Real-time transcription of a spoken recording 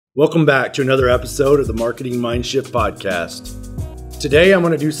Welcome back to another episode of the Marketing Mindshift podcast. Today I'm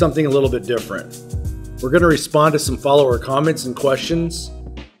going to do something a little bit different. We're going to respond to some follower comments and questions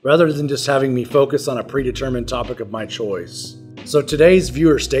rather than just having me focus on a predetermined topic of my choice. So today's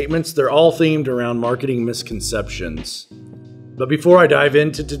viewer statements, they're all themed around marketing misconceptions. But before I dive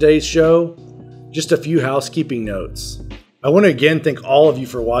into today's show, just a few housekeeping notes. I want to again thank all of you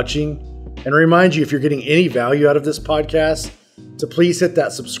for watching and remind you if you're getting any value out of this podcast, to please hit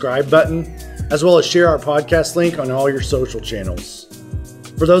that subscribe button, as well as share our podcast link on all your social channels.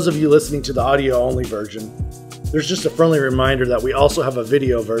 For those of you listening to the audio-only version, there's just a friendly reminder that we also have a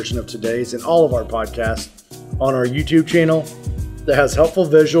video version of today's and all of our podcasts on our YouTube channel that has helpful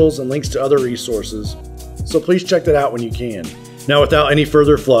visuals and links to other resources, so please check that out when you can. Now, without any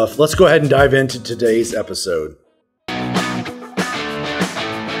further fluff, let's go ahead and dive into today's episode.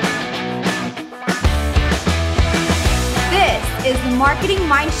 Is the Marketing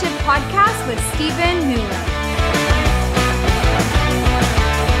Mindshift podcast with Stephen Mueller.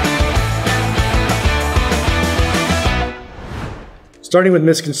 Starting with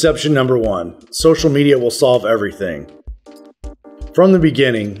misconception number 1, social media will solve everything. From the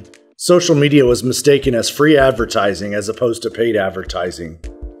beginning, social media was mistaken as free advertising as opposed to paid advertising.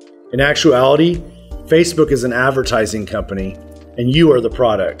 In actuality, Facebook is an advertising company and you are the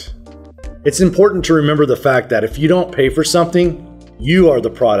product. It's important to remember the fact that if you don't pay for something, you are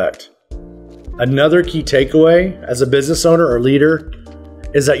the product. Another key takeaway as a business owner or leader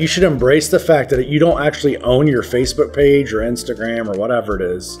is that you should embrace the fact that you don't actually own your Facebook page or Instagram or whatever it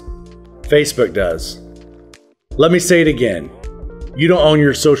is. Facebook does. Let me say it again. You don't own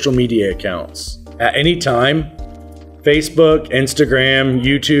your social media accounts. At any time, Facebook, Instagram,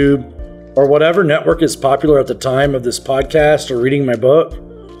 YouTube, or whatever network is popular at the time of this podcast or reading my book,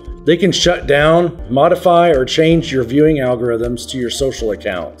 they can shut down, modify, or change your viewing algorithms to your social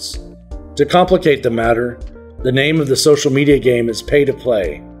accounts. To complicate the matter, the name of the social media game is pay to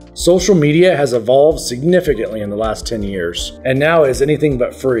play. Social media has evolved significantly in the last 10 years, and now is anything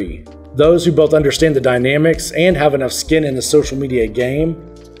but free. Those who both understand the dynamics and have enough skin in the social media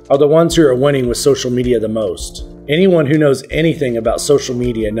game are the ones who are winning with social media the most. Anyone who knows anything about social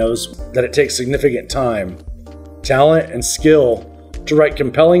media knows that it takes significant time, talent, and skill to write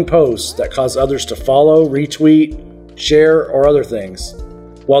compelling posts that cause others to follow, retweet, share, or other things.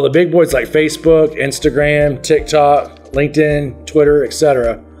 While the big boys like Facebook, Instagram, TikTok, LinkedIn, Twitter,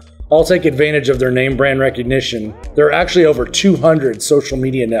 etc. all take advantage of their name brand recognition, there are actually over 200 social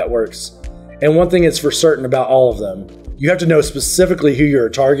media networks. And one thing is for certain about all of them. You have to know specifically who you're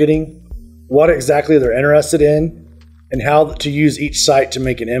targeting, what exactly they're interested in, and how to use each site to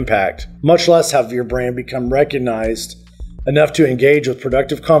make an impact, much less have your brand become recognized enough to engage with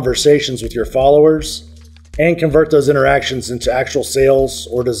productive conversations with your followers and convert those interactions into actual sales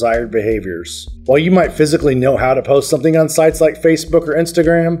or desired behaviors. While you might physically know how to post something on sites like Facebook or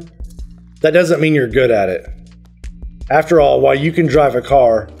Instagram, that doesn't mean you're good at it. After all, while you can drive a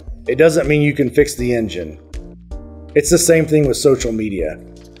car, it doesn't mean you can fix the engine. It's the same thing with social media.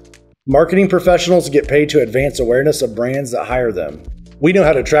 Marketing professionals get paid to advance awareness of brands that hire them. We know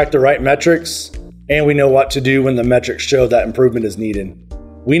how to track the right metrics, and we know what to do when the metrics show that improvement is needed.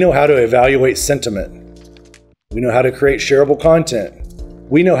 We know how to evaluate sentiment. We know how to create shareable content.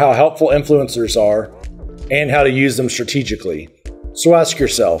 We know how helpful influencers are and how to use them strategically. So ask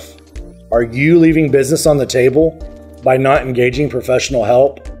yourself, are you leaving business on the table by not engaging professional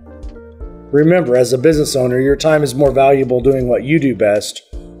help? Remember, as a business owner, your time is more valuable doing what you do best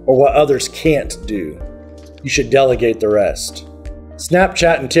or what others can't do. You should delegate the rest.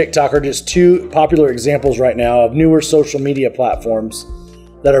 Snapchat and TikTok are just two popular examples right now of newer social media platforms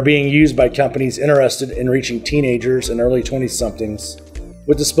that are being used by companies interested in reaching teenagers and early 20-somethings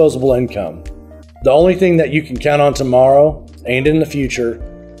with disposable income. The only thing that you can count on tomorrow and in the future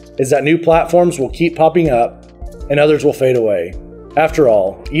is that new platforms will keep popping up and others will fade away. After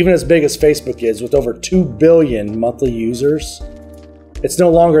all, even as big as Facebook is with over 2 billion monthly users, it's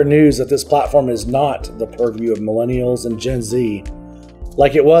no longer news that this platform is not the purview of millennials and Gen Z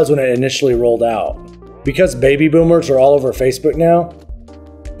like it was when it initially rolled out. Because baby boomers are all over Facebook now,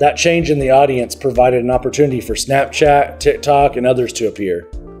 that change in the audience provided an opportunity for Snapchat, TikTok, and others to appear.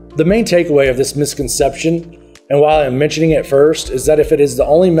 The main takeaway of this misconception, and why I'm mentioning it first, is that if it is the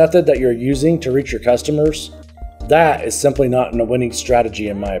only method that you're using to reach your customers, that is simply not a winning strategy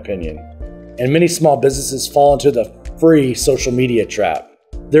in my opinion. And many small businesses fall into the free social media trap.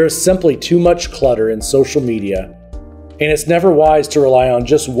 There is simply too much clutter in social media, and it's never wise to rely on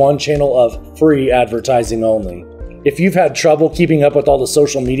just one channel of free advertising only. If you've had trouble keeping up with all the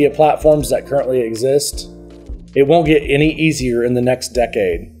social media platforms that currently exist, it won't get any easier in the next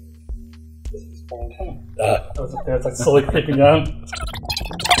decade. It's like slowly creeping down.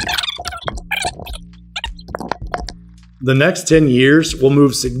 The next 10 years will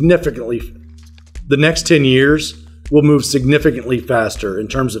move significantly faster in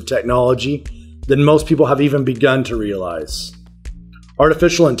terms of technology than most people have even begun to realize.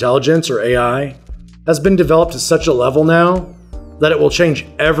 Artificial intelligence, or AI, has been developed to such a level now that it will change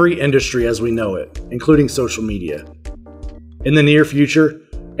every industry as we know it, including social media. In the near future,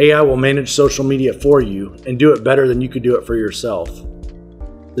 AI will manage social media for you and do it better than you could do it for yourself.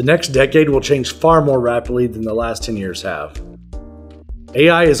 The next decade will change far more rapidly than the last 10 years have.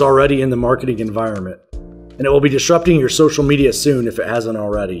 AI is already in the marketing environment, and it will be disrupting your social media soon if it hasn't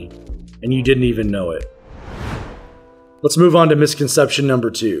already, and you didn't even know it. Let's move on to misconception number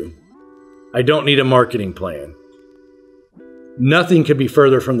 2. I don't need a marketing plan. Nothing could be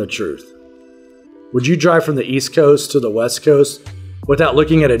further from the truth. Would you drive from the East Coast to the West Coast without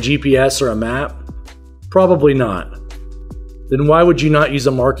looking at a GPS or a map? Probably not. Then why would you not use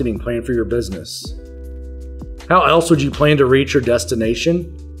a marketing plan for your business? How else would you plan to reach your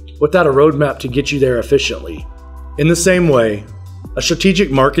destination without a roadmap to get you there efficiently? In the same way, a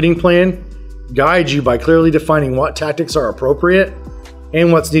strategic marketing plan guides you by clearly defining what tactics are appropriate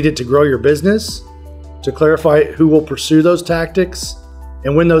and what's needed to grow your business, to clarify who will pursue those tactics,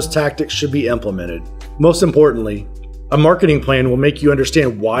 and when those tactics should be implemented. Most importantly, a marketing plan will make you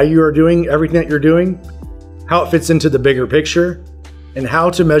understand why you are doing everything that you're doing, how it fits into the bigger picture, and how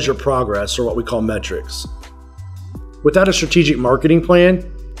to measure progress, or what we call metrics. Without a strategic marketing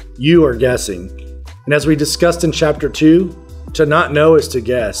plan, you are guessing. And as we discussed in Chapter 2, to not know is to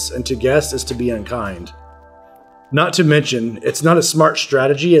guess, and to guess is to be unkind. Not to mention, it's not a smart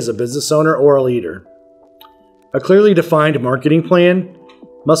strategy as a business owner or a leader. A clearly defined marketing plan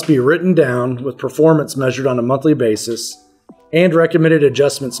must be written down with performance measured on a monthly basis and recommended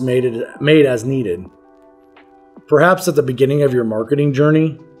adjustments made as needed. Perhaps at the beginning of your marketing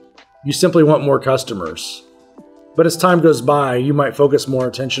journey, you simply want more customers. But as time goes by, you might focus more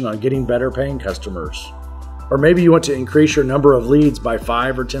attention on getting better paying customers. Or maybe you want to increase your number of leads by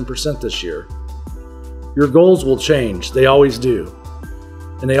 5 or 10% this year. Your goals will change, they always do.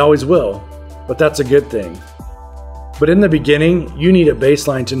 And they always will, but that's a good thing. But in the beginning, you need a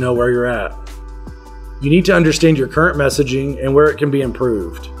baseline to know where you're at. You need to understand your current messaging and where it can be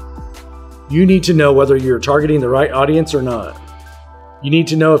improved. You need to know whether you're targeting the right audience or not. You need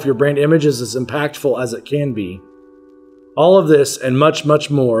to know if your brand image is as impactful as it can be. All of this and much,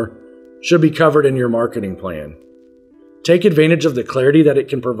 much more should be covered in your marketing plan. Take advantage of the clarity that it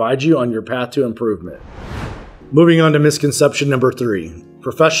can provide you on your path to improvement. Moving on to misconception number 3.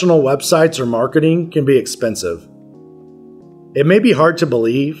 Professional websites or marketing can be expensive. It may be hard to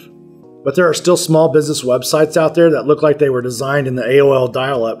believe, but there are still small business websites out there that look like they were designed in the AOL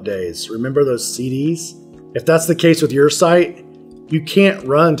dial-up days. Remember those CDs? If that's the case with your site, you can't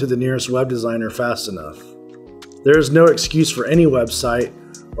run to the nearest web designer fast enough. There is no excuse for any website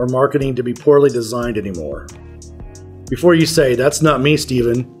or marketing to be poorly designed anymore. Before you say, "That's not me,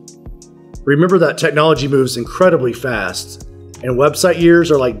 Steven," remember that technology moves incredibly fast, and website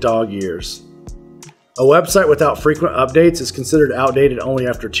years are like dog years. A website without frequent updates is considered outdated only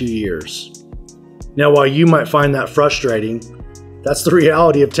after 2 years. Now, while you might find that frustrating, that's the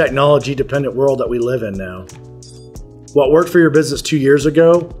reality of technology-dependent world that we live in now. What worked for your business 2 years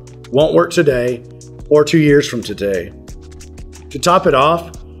ago won't work today or 2 years from today. To top it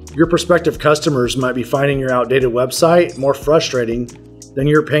off, your prospective customers might be finding your outdated website more frustrating than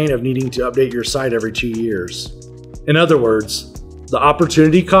your pain of needing to update your site every 2 years. In other words, the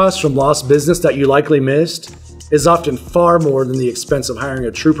opportunity cost from lost business that you likely missed is often far more than the expense of hiring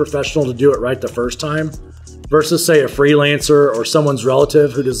a true professional to do it right the first time, versus, say, a freelancer or someone's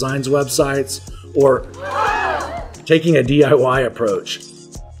relative who designs websites, or taking a DIY approach.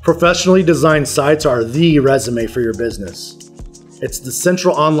 Professionally designed sites are the resume for your business. It's the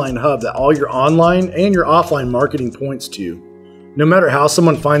central online hub that all your online and your offline marketing points to. No matter how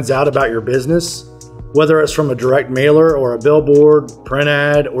someone finds out about your business, whether it's from a direct mailer or a billboard, print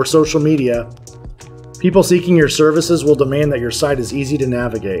ad, or social media, people seeking your services will demand that your site is easy to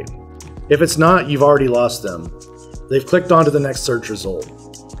navigate. If it's not, you've already lost them. They've clicked on to the next search result.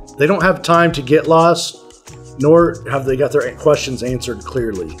 They don't have time to get lost, nor have they got their questions answered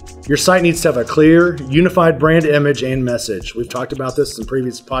clearly. Your site needs to have a clear, unified brand image and message. We've talked about this in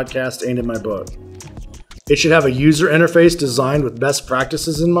previous podcasts and in my book. It should have a user interface designed with best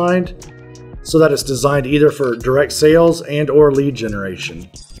practices in mind, so that it's designed either for direct sales and or lead generation.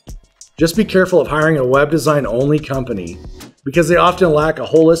 Just be careful of hiring a web design only company, because they often lack a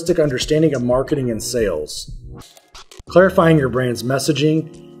holistic understanding of marketing and sales. Clarifying your brand's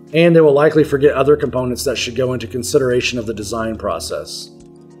messaging and they will likely forget other components that should go into consideration of the design process.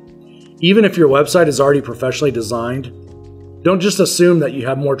 Even if your website is already professionally designed, don't just assume that you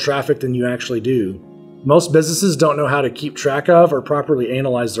have more traffic than you actually do. Most businesses don't know how to keep track of or properly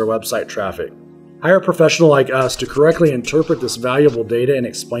analyze their website traffic. Hire a professional like us to correctly interpret this valuable data and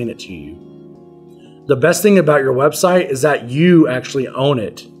explain it to you. The best thing about your website is that you actually own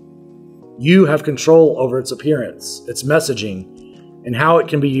it. You have control over its appearance, its messaging, and how it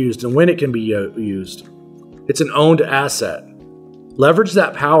can be used and when it can be used. It's an owned asset. Leverage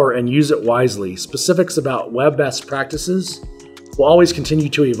that power and use it wisely. Specifics about web best practices will always continue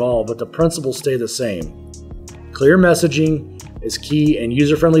to evolve, but the principles stay the same. Clear messaging is key and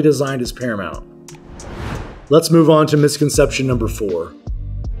user-friendly design is paramount. Let's move on to misconception number 4.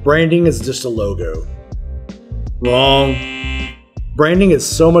 Branding is just a logo. Wrong. Branding is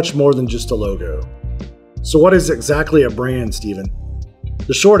so much more than just a logo. So what is exactly a brand, Stephen?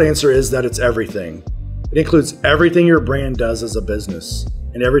 The short answer is that it's everything. It includes everything your brand does as a business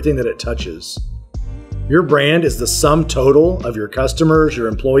and everything that it touches. Your brand is the sum total of your customers, your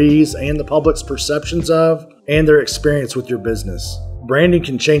employees, and the public's perceptions of and their experience with your business. Branding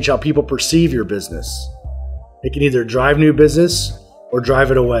can change how people perceive your business. It can either drive new business or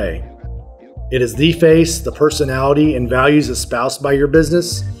drive it away. It is the face, the personality, and values espoused by your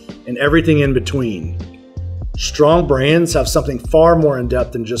business, and everything in between. Strong brands have something far more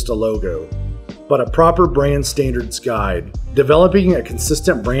in-depth than just a logo, but a proper brand standards guide. Developing a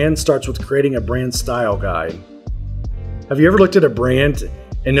consistent brand starts with creating a brand style guide. Have you ever looked at a brand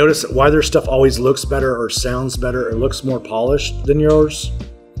and noticed why their stuff always looks better or sounds better or looks more polished than yours?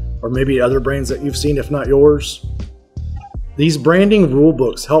 Or maybe other brands that you've seen, if not yours? These branding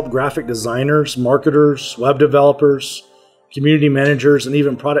rulebooks help graphic designers, marketers, web developers, community managers, and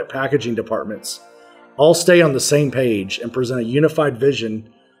even product packaging departments all stay on the same page and present a unified vision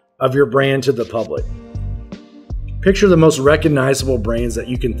of your brand to the public. Picture the most recognizable brands that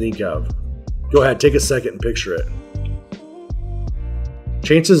you can think of. Go ahead, take a second and picture it.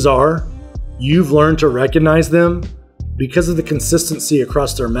 Chances are you've learned to recognize them because of the consistency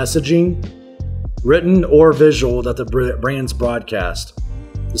across their messaging, written or visual, that the brands broadcast.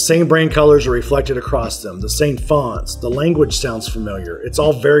 The same brand colors are reflected across them, the same fonts, the language sounds familiar. It's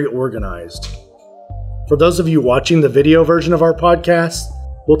all very organized. For those of you watching the video version of our podcast,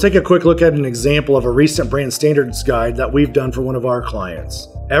 we'll take a quick look at an example of a recent brand standards guide that we've done for one of our clients.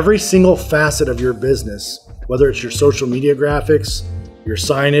 Every single facet of your business, whether it's your social media graphics, your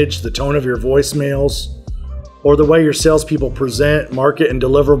signage, the tone of your voicemails, or the way your salespeople present, market, and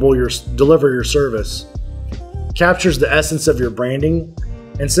deliver your service, captures the essence of your branding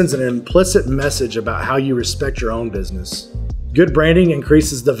and sends an implicit message about how you respect your own business. Good branding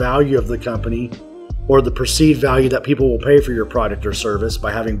increases the value of the company, or the perceived value that people will pay for your product or service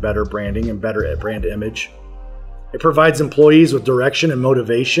by having better branding and better brand image. It provides employees with direction and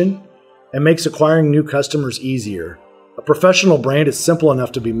motivation and makes acquiring new customers easier. A professional brand is simple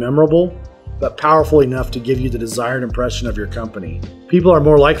enough to be memorable, but powerful enough to give you the desired impression of your company. People are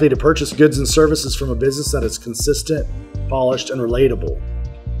more likely to purchase goods and services from a business that is consistent, polished, and relatable.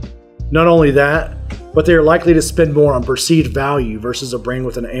 Not only that, but they are likely to spend more on perceived value versus a brand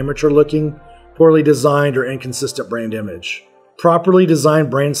with an amateur-looking, poorly designed, or inconsistent brand image. Properly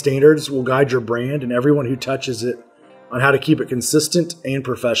designed brand standards will guide your brand and everyone who touches it on how to keep it consistent and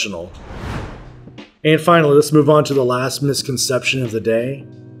professional. And finally, let's move on to the last misconception of the day,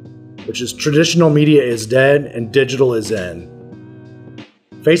 which is traditional media is dead and digital is in.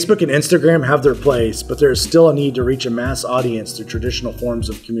 Facebook and Instagram have their place, but there is still a need to reach a mass audience through traditional forms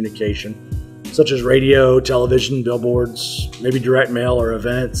of communication, such as radio, television, billboards, maybe direct mail or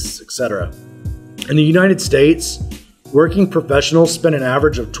events, etc. In the United States, working professionals spend an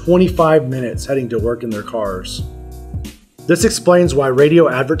average of 25 minutes heading to work in their cars. This explains why radio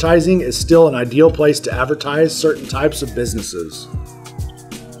advertising is still an ideal place to advertise certain types of businesses.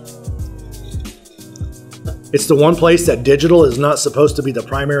 It's the one place that digital is not supposed to be the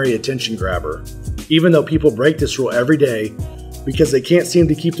primary attention grabber, even though people break this rule every day because they can't seem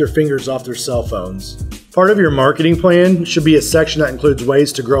to keep their fingers off their cell phones. Part of your marketing plan should be a section that includes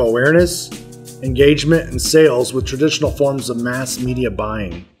ways to grow awareness, engagement, and sales with traditional forms of mass media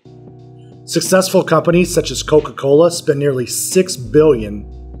buying. Successful companies such as Coca-Cola spend nearly $6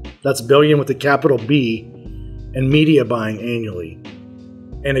 billion, that's billion with a capital B, in media buying annually.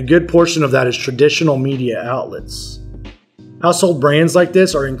 And a good portion of that is traditional media outlets. Household brands like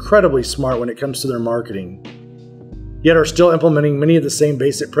this are incredibly smart when it comes to their marketing, yet are still implementing many of the same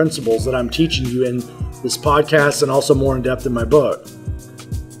basic principles that I'm teaching you in this podcast and also more in depth in my book.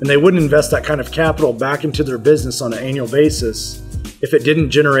 And they wouldn't invest that kind of capital back into their business on an annual basis if it didn't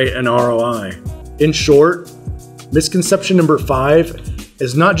generate an ROI. In short, misconception number 5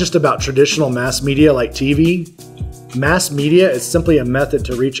 is not just about traditional mass media like TV. Mass media is simply a method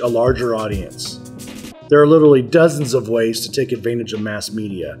to reach a larger audience. There are literally dozens of ways to take advantage of mass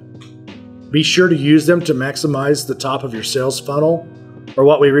media. Be sure to use them to maximize the top of your sales funnel, or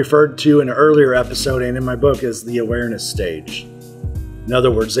what we referred to in an earlier episode and in my book as the awareness stage. In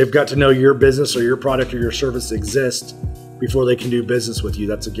other words, they've got to know your business or your product or your service exists before they can do business with you.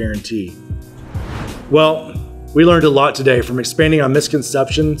 That's a guarantee. Well, we learned a lot today from expanding on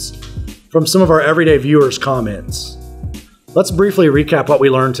misconceptions from some of our everyday viewers' comments. Let's briefly recap what we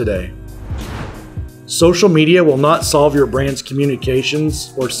learned today. Social media will not solve your brand's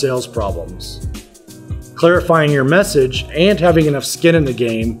communications or sales problems. Clarifying your message and having enough skin in the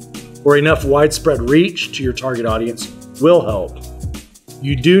game or enough widespread reach to your target audience will help.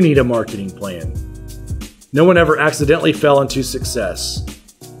 You do need a marketing plan. No one ever accidentally fell into success.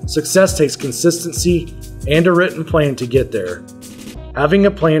 Success takes consistency and a written plan to get there. Having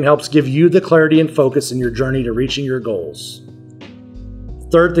a plan helps give you the clarity and focus in your journey to reaching your goals.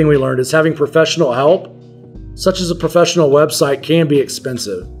 Third thing we learned is having professional help, such as a professional website, can be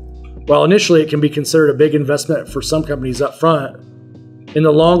expensive. While initially it can be considered a big investment for some companies up front, in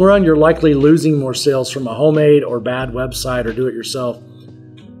the long run you're likely losing more sales from a homemade or bad website or do-it-yourself,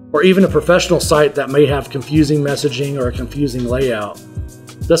 or even a professional site that may have confusing messaging or a confusing layout.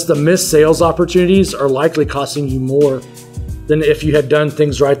 Thus, the missed sales opportunities are likely costing you more than if you had done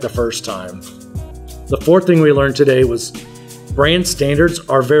things right the first time. The fourth thing we learned today was brand standards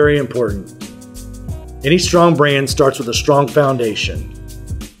are very important. Any strong brand starts with a strong foundation.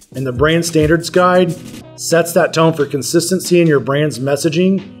 And the Brand Standards Guide sets that tone for consistency in your brand's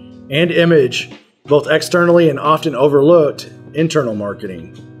messaging and image, both externally and often overlooked internal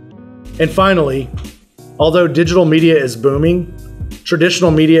marketing. And finally, although digital media is booming, traditional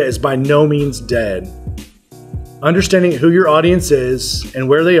media is by no means dead. Understanding who your audience is and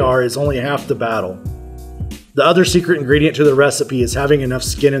where they are is only half the battle. The other secret ingredient to the recipe is having enough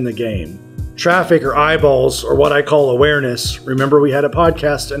skin in the game. Traffic or eyeballs, or what I call awareness. Remember, we had a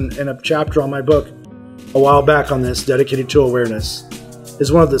podcast and a chapter on my book a while back on this dedicated to awareness,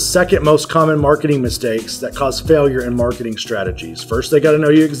 is one of the second most common marketing mistakes that cause failure in marketing strategies. First, they got to know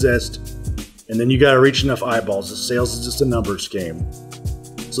you exist, and then you got to reach enough eyeballs. The sales is just a numbers game.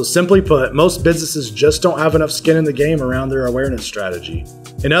 So simply put, most businesses just don't have enough skin in the game around their awareness strategy.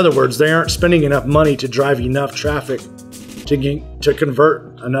 In other words, they aren't spending enough money to drive enough traffic to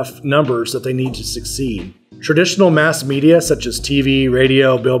convert enough numbers that they need to succeed. Traditional mass media such as TV,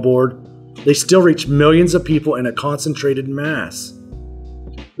 radio, billboard, they still reach millions of people in a concentrated mass.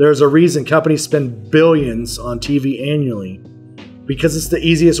 There's a reason companies spend billions on TV annually, because it's the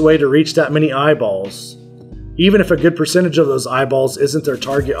easiest way to reach that many eyeballs. Even if a good percentage of those eyeballs isn't their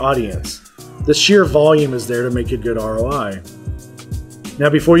target audience, the sheer volume is there to make a good ROI. Now,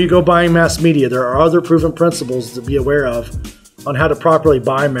 before you go buying mass media, there are other proven principles to be aware of on how to properly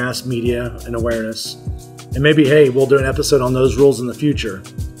buy mass media and awareness. And maybe, hey, we'll do an episode on those rules in the future.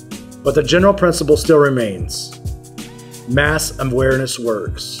 But the general principle still remains. Mass awareness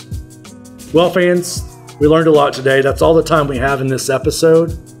works. Well, fans, we learned a lot today. That's all the time we have in this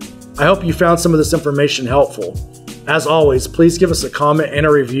episode. I hope you found some of this information helpful. As always, please give us a comment and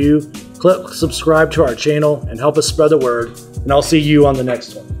a review. Click subscribe to our channel and help us spread the word. And I'll see you on the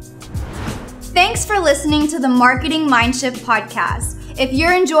next one. Thanks for listening to the Marketing Mindshift podcast. If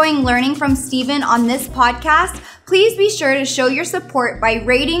you're enjoying learning from Steven on this podcast, please be sure to show your support by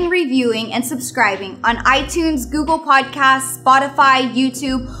rating, reviewing, and subscribing on iTunes, Google Podcasts, Spotify,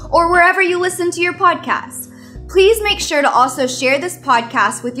 YouTube, or wherever you listen to your podcast. Please make sure to also share this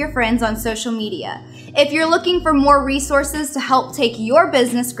podcast with your friends on social media. If you're looking for more resources to help take your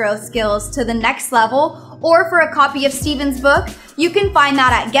business growth skills to the next level, or for a copy of Steven's book, you can find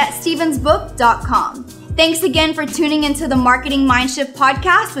that at getstevensbook.com. Thanks again for tuning into the Marketing Mindshift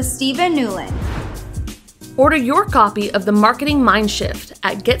podcast with Steven Newland. Order your copy of the Marketing Mindshift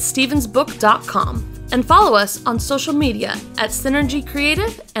at getstevensbook.com and follow us on social media at Synergy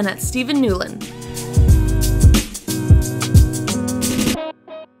Creative and at Steven Newland.